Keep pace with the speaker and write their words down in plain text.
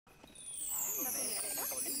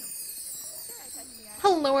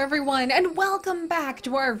Hello everyone, and welcome back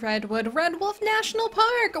to our Redwood Red Wolf National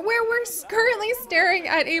Park, where we're currently staring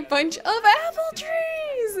at a bunch of apple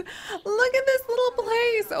trees! Look at this little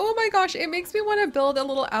place! Oh my gosh, it makes me want to build a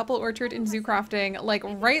little apple orchard in zoo crafting, like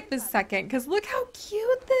right this second, because look how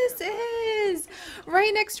cute this is!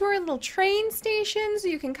 Right next to our little train station, so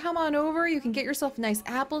you can come on over, you can get yourself nice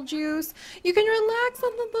apple juice, you can relax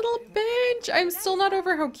on the little bench. I'm still not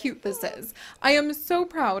over how cute this is. I am so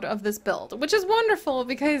proud of this build, which is wonderful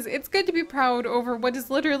because it's good to be proud over what is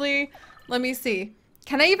literally, let me see,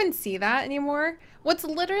 can I even see that anymore? What's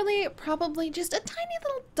literally probably just a tiny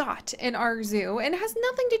little dot in our zoo and has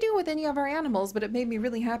nothing to do with any of our animals, but it made me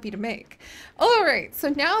really happy to make. Alright, so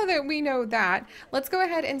now that we know that, let's go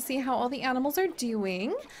ahead and see how all the animals are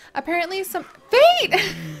doing. Apparently some—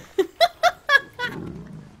 Fate!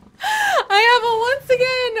 I have once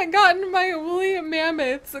again gotten my woolly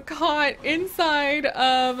mammoths caught inside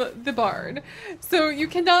of the barn. So you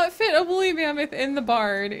cannot fit a woolly mammoth in the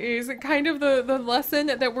barn is kind of the lesson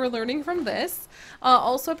that we're learning from this.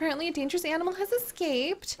 Also, apparently a dangerous animal has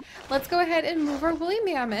escaped. Let's go ahead and move our woolly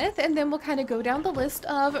mammoth, and then we'll kind of go down the list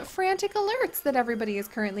of frantic alerts that everybody is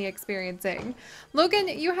currently experiencing. Logan,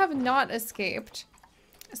 you have not escaped.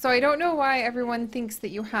 So I don't know why everyone thinks that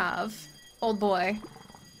you have, old boy.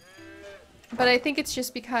 But I think it's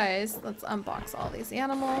just because, let's unbox all these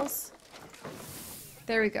animals.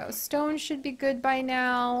 There we go. Stone should be good by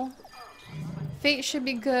now. Fate should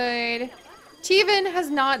be good. Teven has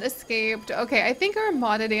not escaped. Okay, I think our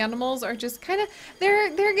modded animals are just kind of, they're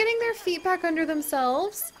getting their feet back under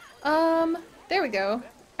themselves. There we go.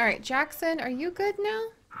 Alright, Jackson, are you good now?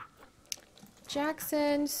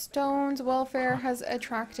 Jackson, Stone's welfare has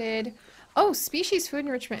attracted... Oh, species food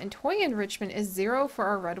enrichment and toy enrichment is 0 for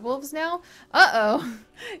our red wolves now? Uh-oh.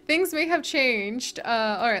 Things may have changed.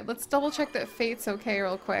 Alright, let's double check that Fate's okay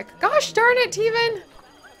real quick. Gosh darn it, Teven!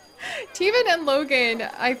 Teven and Logan,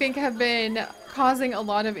 I think, have been causing a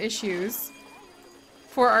lot of issues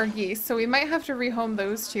for our geese, so we might have to rehome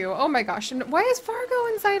those two. Oh my gosh, and why is Fargo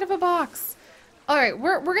inside of a box? Alright,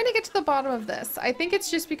 we're gonna get to the bottom of this. I think it's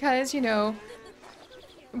just because, you know,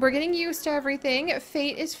 we're getting used to everything.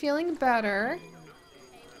 Fate is feeling better.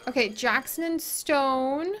 Okay, Jackson and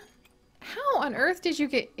Stone. How on earth did you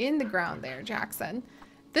get in the ground there, Jackson?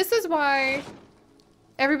 This is why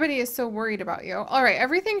everybody is so worried about you. Alright,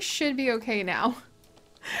 everything should be okay now.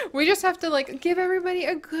 We just have to, like, give everybody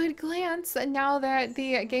a good glance now that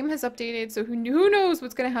the game has updated, so who knows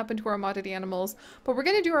what's going to happen to our modded animals, but we're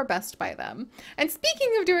going to do our best by them. And speaking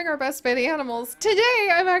of doing our best by the animals, today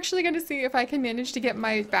I'm actually going to see if I can manage to get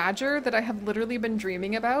my badger that I have literally been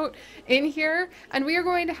dreaming about in here, and we are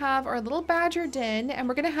going to have our little badger den, and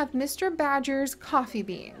we're going to have Mr. Badger's coffee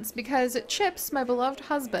beans, because Chips, my beloved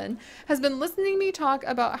husband, has been listening to me talk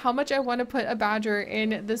about how much I want to put a badger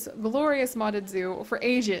in this glorious modded zoo for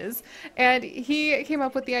ages, and he came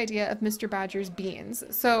up with the idea of Mr. Badger's beans.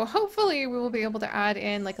 So hopefully we will be able to add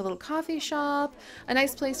in like a little coffee shop, a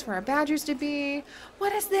nice place for our badgers to be.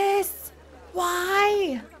 What is this?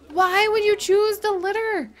 Why? Why would you choose the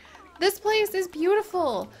litter? This place is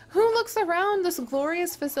beautiful. Who looks around this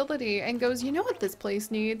glorious facility and goes, you know what this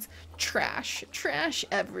place needs? Trash. Trash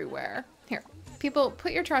everywhere. Here, people,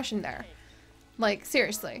 put your trash in there. Like,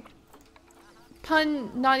 seriously. Pun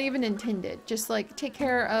not even intended. Just like take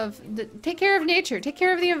care of nature, take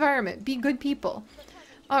care of the environment, be good people.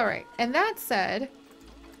 All right, and that said,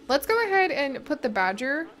 let's go ahead and put the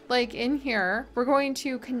badger like in here. We're going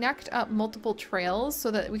to connect up multiple trails so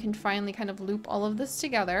that we can finally kind of loop all of this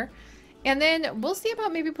together. And then we'll see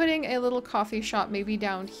about maybe putting a little coffee shop maybe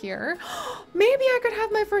down here. Maybe I could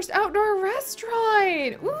have my first outdoor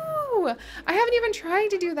restaurant. Ooh, I haven't even tried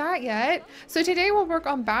to do that yet. So today we'll work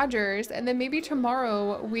on badgers, and then maybe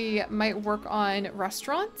tomorrow we might work on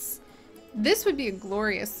restaurants. This would be a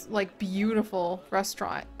glorious, like, beautiful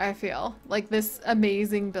restaurant, I feel. Like this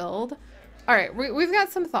amazing build. All right, we've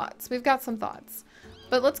got some thoughts. We've got some thoughts.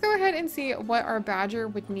 But let's go ahead and see what our badger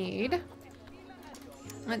would need.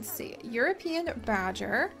 Let's see, European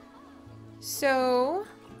badger. So,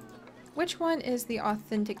 which one is the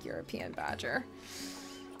authentic European badger?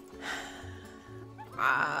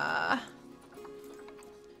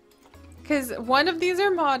 Because one of these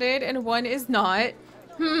are modded and one is not.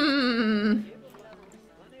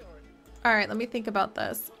 Alright, let me think about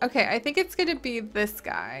this. Okay, I think it's gonna be this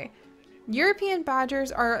guy. European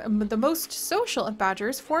badgers are the most social of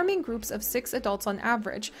badgers, forming groups of 6 adults on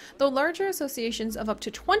average, though larger associations of up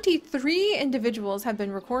to 23 individuals have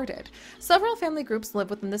been recorded. Several family groups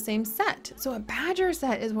live within the same set, so a badger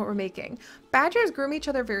set is what we're making. Badgers groom each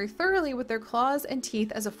other very thoroughly with their claws and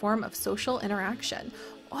teeth as a form of social interaction.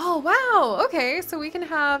 Oh, wow. Okay, so we can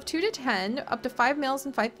have 2 to 10, up to 5 males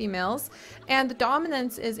and 5 females. And the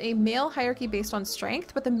dominance is a male hierarchy based on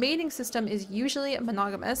strength, but the mating system is usually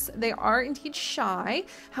monogamous. They are indeed shy.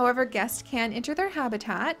 However, guests can enter their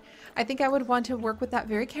habitat. I think I would want to work with that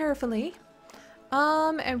very carefully.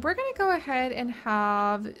 And we're gonna go ahead and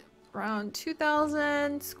have around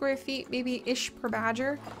 2,000 square feet, maybe ish per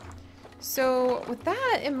badger. So with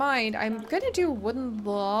that in mind, I'm gonna do wooden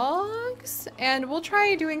logs, and we'll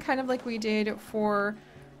try doing kind of like we did for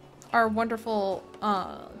our wonderful,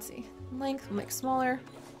 let's see, length, we'll make smaller.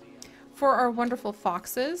 For our wonderful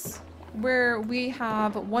foxes, where we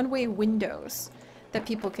have one-way windows that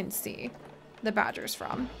people can see the badgers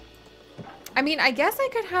from. I mean, I guess I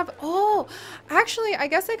could have, oh, actually, I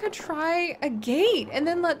guess I could try a gate and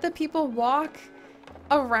then let the people walk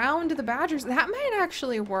around the badgers. That might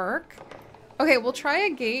actually work. Okay, we'll try a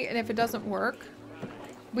gate, and if it doesn't work,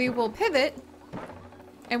 we will pivot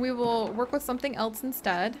and we will work with something else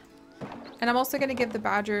instead. And I'm also going to give the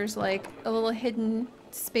badgers like a little hidden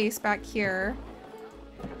space back here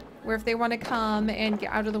where if they want to come and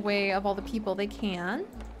get out of the way of all the people, they can.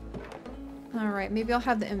 All right, maybe I'll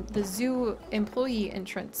have the zoo employee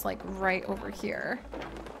entrance like right over here.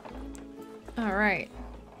 All right.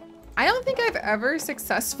 I don't think I've ever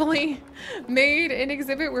successfully made an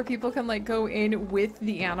exhibit where people can like go in with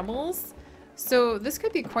the animals. So this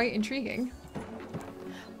could be quite intriguing.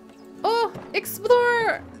 Oh,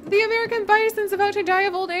 explore! The American bison's about to die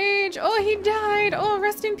of old age. Oh, he died. Oh,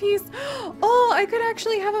 rest in peace. Oh, I could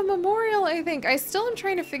actually have a memorial, I think. I still am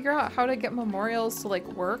trying to figure out how to get memorials to like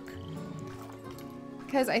work.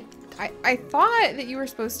 Because I thought that you were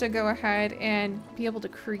supposed to go ahead and be able to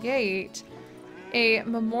create a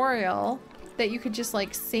memorial that you could just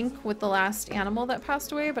like sync with the last animal that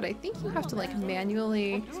passed away, but I think you have to like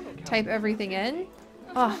manually type everything in.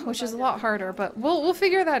 Oh, which is a lot harder, but we'll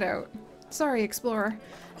figure that out. Sorry, Explorer.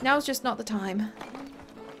 Now's just not the time.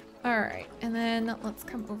 Alright, and then let's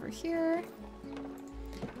come over here.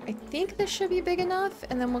 I think this should be big enough,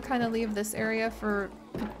 and then we'll kind of leave this area for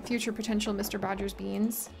future potential Mr. Badger's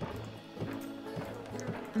beans.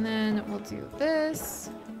 And then we'll do this.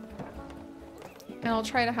 And I'll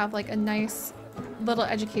try to have like a nice little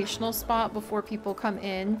educational spot before people come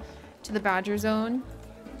in to the badger zone.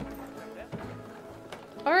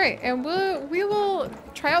 All right, and we will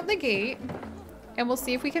try out the gate and we'll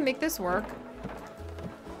see if we can make this work.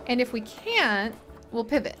 And if we can't, we'll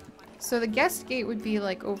pivot. So the guest gate would be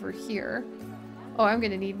like over here. Oh, I'm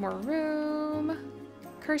gonna need more room.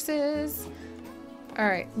 Curses. All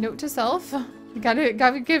right, note to self.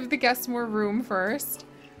 Gotta give the guests more room first.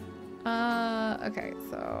 Okay,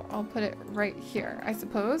 so I'll put it right here, I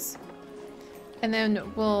suppose. And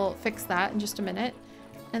then we'll fix that in just a minute.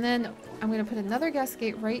 And then I'm gonna put another guest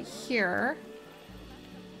gate right here.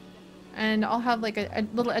 And I'll have like a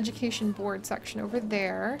little education board section over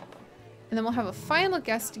there. And then we'll have a final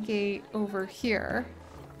guest gate over here.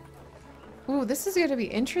 Ooh, this is gonna be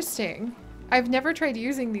interesting. I've never tried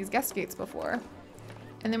using these guest gates before.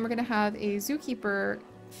 And then we're gonna have a zookeeper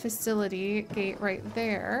facility gate right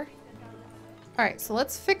there. All right, so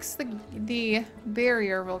let's fix the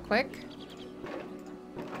barrier real quick.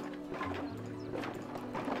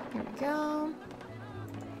 Here we go.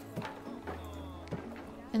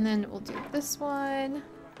 And then we'll do this one.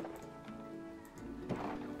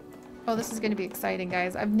 Oh, this is going to be exciting,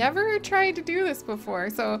 guys. I've never tried to do this before,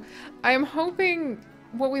 so I'm hoping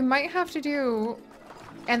what we might have to do,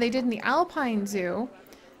 and they did in the Alpine Zoo,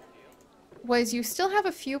 was you still have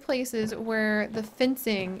a few places where the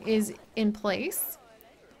fencing is in place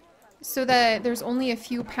so that there's only a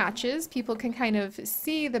few patches people can kind of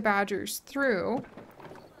see the badgers through,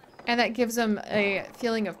 and that gives them a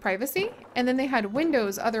feeling of privacy. And then they had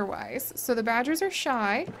windows otherwise, so the badgers are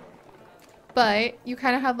shy, but you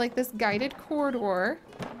kind of have like this guided corridor,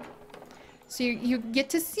 so you get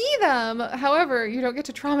to see them. However, you don't get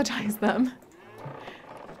to traumatize them.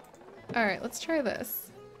 All right, let's try this.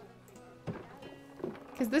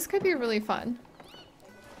 Because this could be really fun.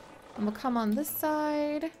 And we'll come on this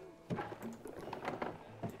side.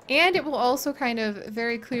 And it will also kind of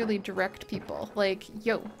very clearly direct people. Like,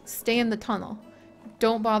 yo, stay in the tunnel.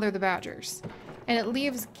 Don't bother the badgers. And it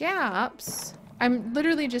leaves gaps. I'm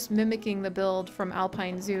literally just mimicking the build from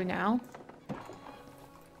Alpine Zoo now.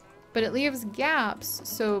 But it leaves gaps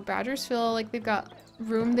so badgers feel like they've got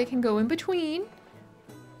room they can go in between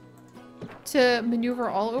to maneuver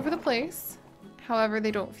all over the place. However,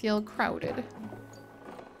 they don't feel crowded.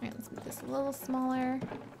 Alright, let's make this a little smaller.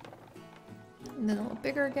 And then a little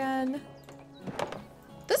bigger again.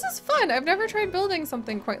 This is fun! I've never tried building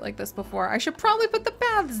something quite like this before. I should probably put the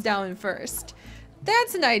baths down first.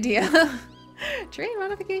 That's an idea. Terrain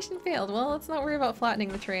modification failed. Well, let's not worry about flattening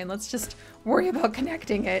the terrain. Let's just worry about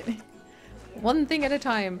connecting it. One thing at a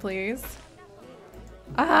time, please.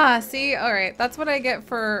 Ah, see? Alright, that's what I get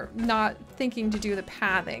for not thinking to do the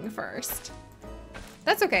pathing first.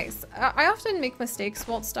 That's okay. I often make mistakes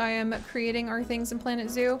whilst I am creating our things in Planet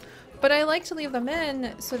Zoo, but I like to leave them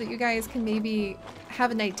in so that you guys can maybe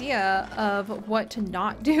have an idea of what to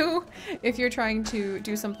not do if you're trying to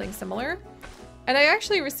do something similar. And I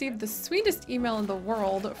actually received the sweetest email in the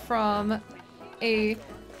world from a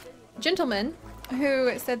gentleman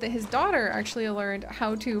who said that his daughter actually learned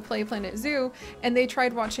how to play Planet Zoo, and they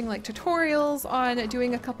tried watching like tutorials on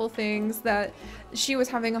doing a couple things that she was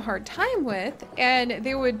having a hard time with, and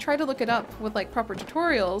they would try to look it up with like proper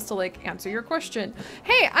tutorials to like answer your question.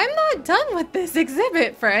 Hey, I'm not done with this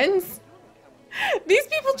exhibit, friends. These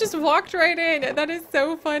people just walked right in. That is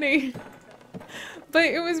so funny. But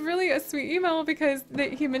it was really a sweet email because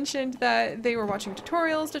he mentioned that they were watching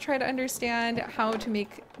tutorials to try to understand how to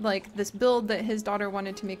make like this build that his daughter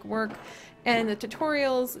wanted to make work, and the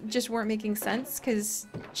tutorials just weren't making sense because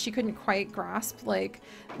she couldn't quite grasp like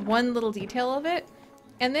one little detail of it.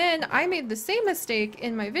 And then I made the same mistake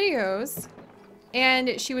in my videos,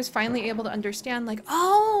 and she was finally able to understand like,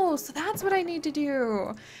 oh, so that's what I need to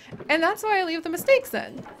do. And that's why I leave the mistakes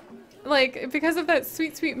in. Like, because of that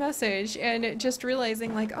sweet, sweet message, and just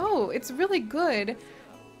realizing like, oh, it's really good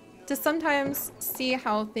to sometimes see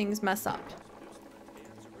how things mess up.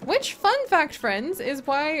 Which, fun fact, friends, is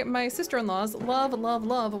why my sister-in-laws love, love,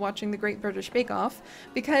 love watching the Great British Bake Off,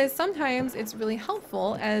 because sometimes it's really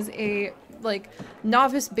helpful as a, like,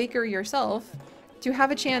 novice baker yourself to have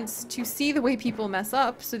a chance to see the way people mess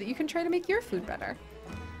up so that you can try to make your food better.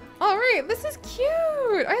 All right, this is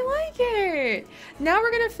cute. I like it. Now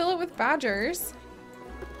we're gonna fill it with badgers,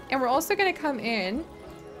 and we're also gonna come in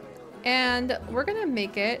and we're gonna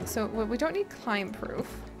make it so we don't need climb proof.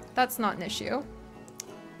 That's not an issue.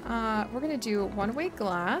 We're gonna do one-way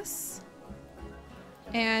glass,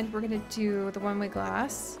 and we're gonna do the one-way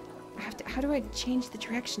glass. How do I change the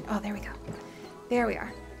direction? Oh, there we go. There we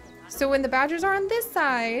are. So when the badgers are on this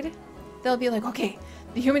side, they'll be like, okay,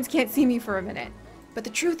 the humans can't see me for a minute. But the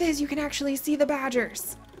truth is, you can actually see the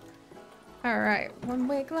badgers. All right,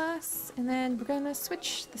 one-way glass, and then we're gonna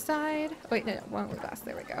switch the side. Wait, no, one-way glass.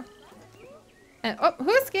 There we go. And oh,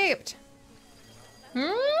 who escaped?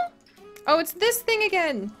 Oh, it's this thing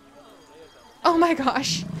again. Oh my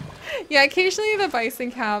gosh. Yeah, occasionally the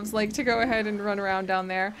bison calves like to go ahead and run around down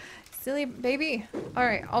there. Silly baby. All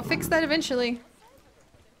right, I'll fix that eventually.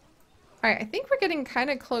 All right, I think we're getting kind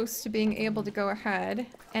of close to being able to go ahead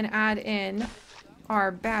and add in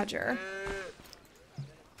our badger.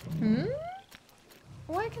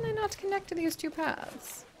 Why can I not connect to these two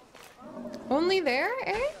paths? Only there,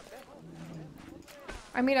 eh?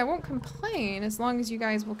 I mean, I won't complain as long as you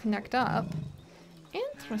guys will connect up.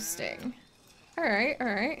 Interesting. Alright,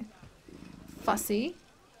 alright. Fussy.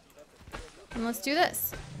 And let's do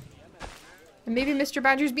this. And maybe Mr.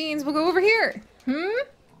 Badger's beans will go over here.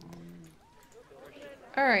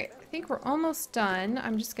 Alright, I think we're almost done.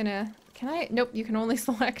 I'm just gonna... Can I? Nope, you can only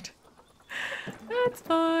select. That's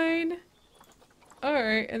fine.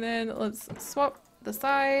 Alright, and then let's swap the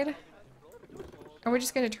side. And we're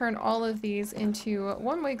just going to turn all of these into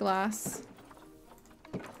one-way glass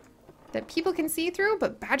that people can see through,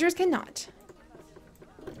 but badgers cannot.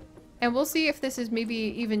 And we'll see if this is maybe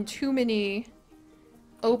even too many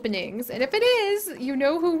openings. And if it is, you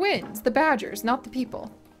know who wins. The badgers, not the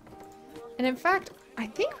people. And in fact, I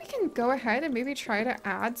think we can go ahead and maybe try to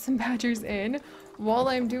add some badgers in while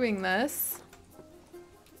I'm doing this.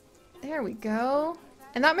 There we go.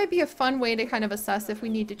 And that might be a fun way to kind of assess if we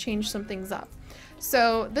need to change some things up.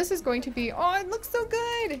 So this is going to be, oh, it looks so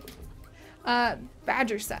good.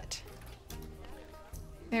 Badger set.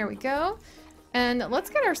 There we go. And let's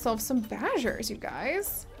get ourselves some badgers, you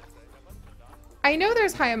guys. I know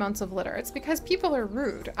there's high amounts of litter. It's because people are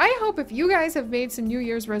rude. I hope if you guys have made some New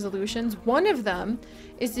Year's resolutions, one of them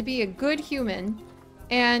is to be a good human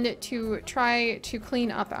and to try to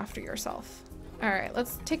clean up after yourself. All right,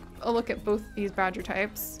 let's take a look at both these badger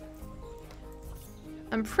types.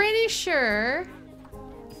 I'm pretty sure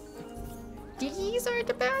these are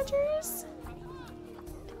the badgers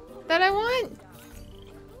that I want.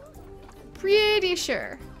 Pretty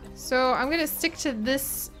sure. So I'm gonna stick to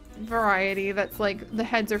this variety that's like the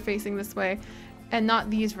heads are facing this way and not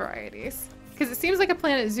these varieties, because it seems like a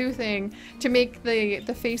Planet Zoo thing to make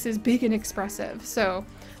the faces big and expressive. So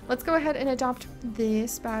let's go ahead and adopt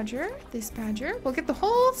this badger, we'll get the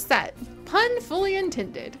whole set, pun fully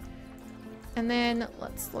intended. And then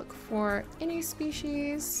let's look for any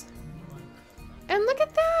species, and look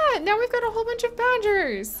at that! Now we've got a whole bunch of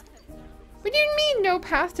badgers. What do you mean no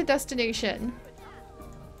path to destination?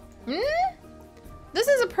 Hmm? This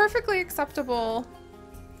is a perfectly acceptable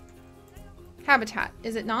habitat,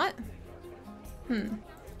 is it not? Hmm.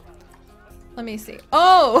 Let me see.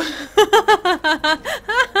 Oh!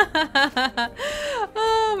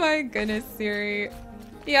 Oh my goodness, Seri.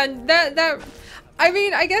 Yeah, I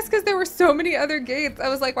mean, I guess because there were so many other gates, I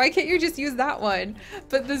was like, why can't you just use that one?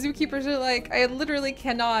 But the zookeepers are like, I literally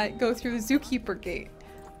cannot go through the zookeeper gate.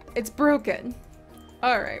 It's broken.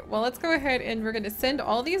 Alright, well, let's go ahead and we're going to send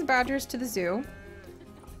all these badgers to the zoo.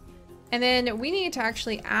 And then we need to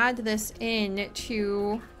actually add this in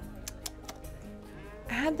to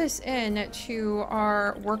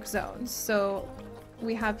our work zones. So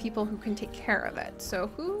we have people who can take care of it.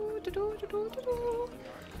 So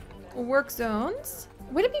work zones.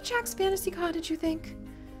 Would it be Jack's fantasy cottage, you think?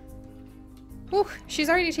 Ooh, she's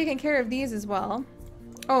already taken care of these as well.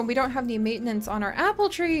 Oh, we don't have any maintenance on our apple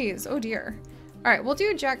trees. Oh dear. All right, we'll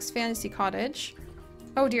do Jack's fantasy cottage.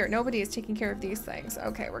 Oh dear, nobody is taking care of these things.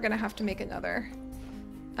 Okay, we're gonna have to make another.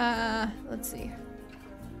 Let's see.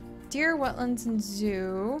 Deer, wetlands, and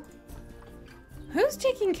zoo. Who's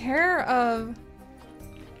taking care of,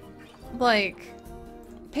 like,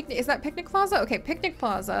 picnic? Is that picnic plaza? Okay, picnic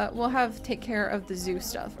plaza. We'll take care of the zoo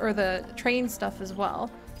stuff, or the train stuff as well.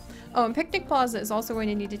 Oh, and picnic plaza is also going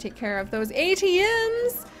to need to take care of those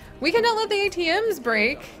ATMs. We cannot let the ATMs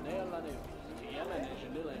break.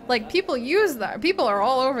 Like, people use that. People are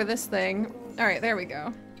all over this thing. All right, there we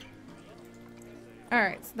go. All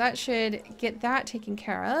right, so that should get that taken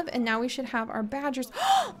care of. And now we should have our badgers.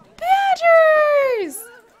 Badgers!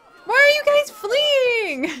 Why are you guys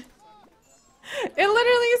fleeing? It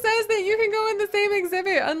literally says that you can go in the same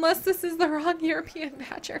exhibit unless this is the wrong European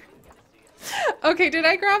badger. Okay, did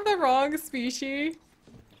I grab the wrong species?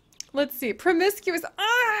 Let's see. Promiscuous.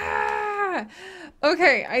 Ah!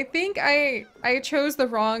 Okay, I think I chose the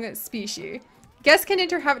wrong species. Guests can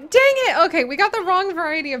enter have. Dang it! Okay, we got the wrong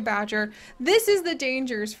variety of badger. This is the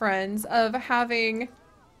dangers, friends, of having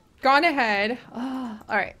gone ahead. Oh,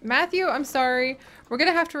 all right, Matthew, I'm sorry. We're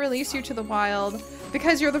gonna have to release you to the wild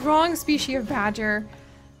because you're the wrong species of badger.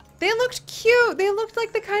 They looked cute. They looked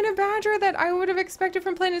like the kind of badger that I would have expected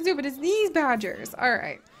from Planet Zoo, but it's these badgers. All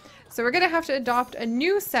right, so we're gonna have to adopt a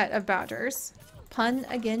new set of badgers. Pun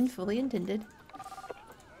again, fully intended.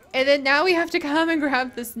 And then now we have to come and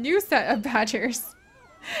grab this new set of badgers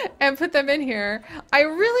and put them in here. I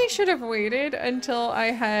really should have waited until I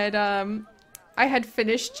had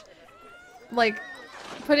finished, like,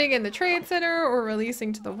 putting in the trade center or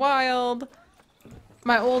releasing to the wild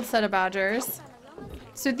my old set of badgers.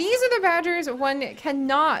 So these are the badgers one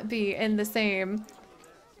cannot be in the same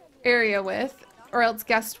area with, or else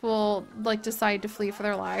guests will, like, decide to flee for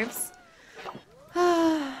their lives.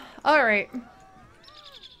 All right.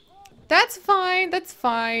 That's fine, that's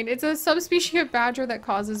fine. It's a subspecies of badger that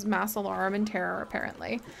causes mass alarm and terror,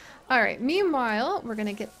 apparently. All right, meanwhile, we're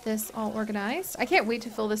gonna get this all organized. I can't wait to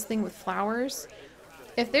fill this thing with flowers.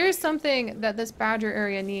 If there's something that this badger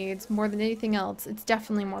area needs more than anything else, it's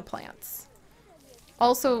definitely more plants.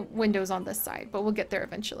 Also windows on this side, but we'll get there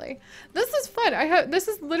eventually. This is fun. This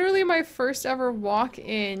is literally my first ever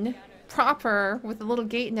walk-in proper with a little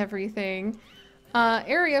gate and everything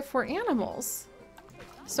area for animals.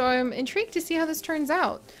 So I'm intrigued to see how this turns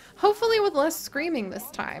out. Hopefully with less screaming this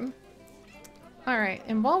time. Alright,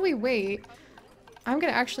 and while we wait, I'm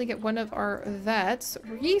gonna actually get one of our vets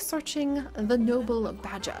researching the noble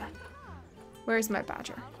badger. Where's my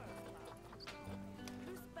badger?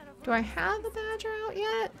 Do I have the badger out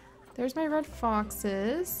yet? There's my red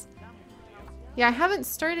foxes. Yeah, I haven't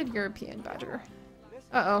started European badger.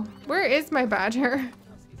 Uh-oh, where is my badger?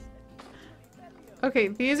 Okay,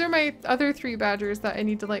 these are my other 3 badgers that I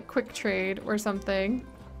need to, like, quick trade or something.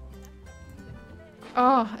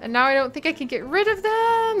 Oh, and now I don't think I can get rid of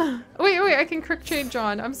them! Wait, I can quick trade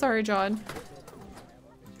John. I'm sorry, John.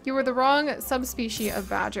 You were the wrong subspecies of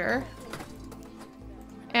badger.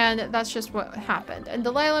 And that's just what happened. And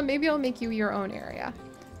Delilah, maybe I'll make you your own area.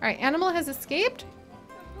 Alright, animal has escaped?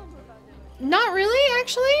 Not really,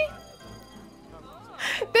 actually?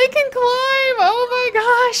 They can climb! Oh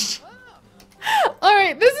my gosh!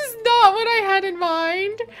 Alright, this is not what I had in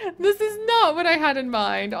mind. This is not what I had in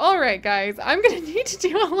mind. Alright, guys, I'm gonna need to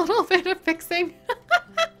do a little bit of fixing.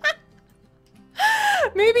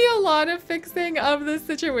 Maybe a lot of fixing of this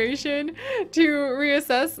situation to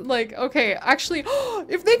reassess, like, okay, actually,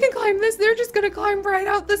 if they can climb this, they're just gonna climb right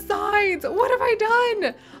out the sides. What have I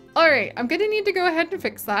done? Alright, I'm gonna need to go ahead and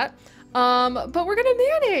fix that. But we're gonna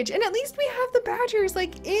manage, and at least we have the badgers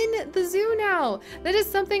like in the zoo now. That is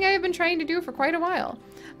something I have been trying to do for quite a while.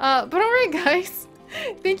 But all right, guys.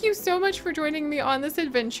 Thank you so much for joining me on this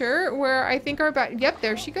adventure where I think our yep,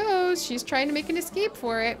 there she goes. She's trying to make an escape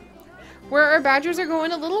for it. Where our badgers are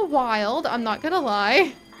going a little wild, I'm not gonna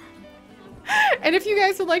lie. And if you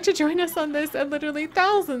guys would like to join us on this and literally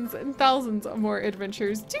thousands and thousands of more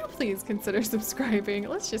adventures, do please consider subscribing.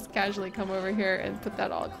 Let's just casually come over here and put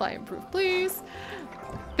that all client proof, please.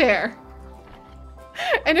 There.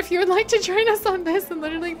 And if you would like to join us on this and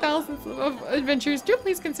literally thousands of adventures, do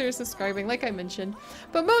please consider subscribing, like I mentioned.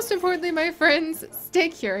 But most importantly, my friends, stay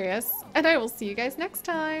curious, and I will see you guys next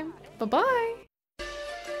time. Bye-bye!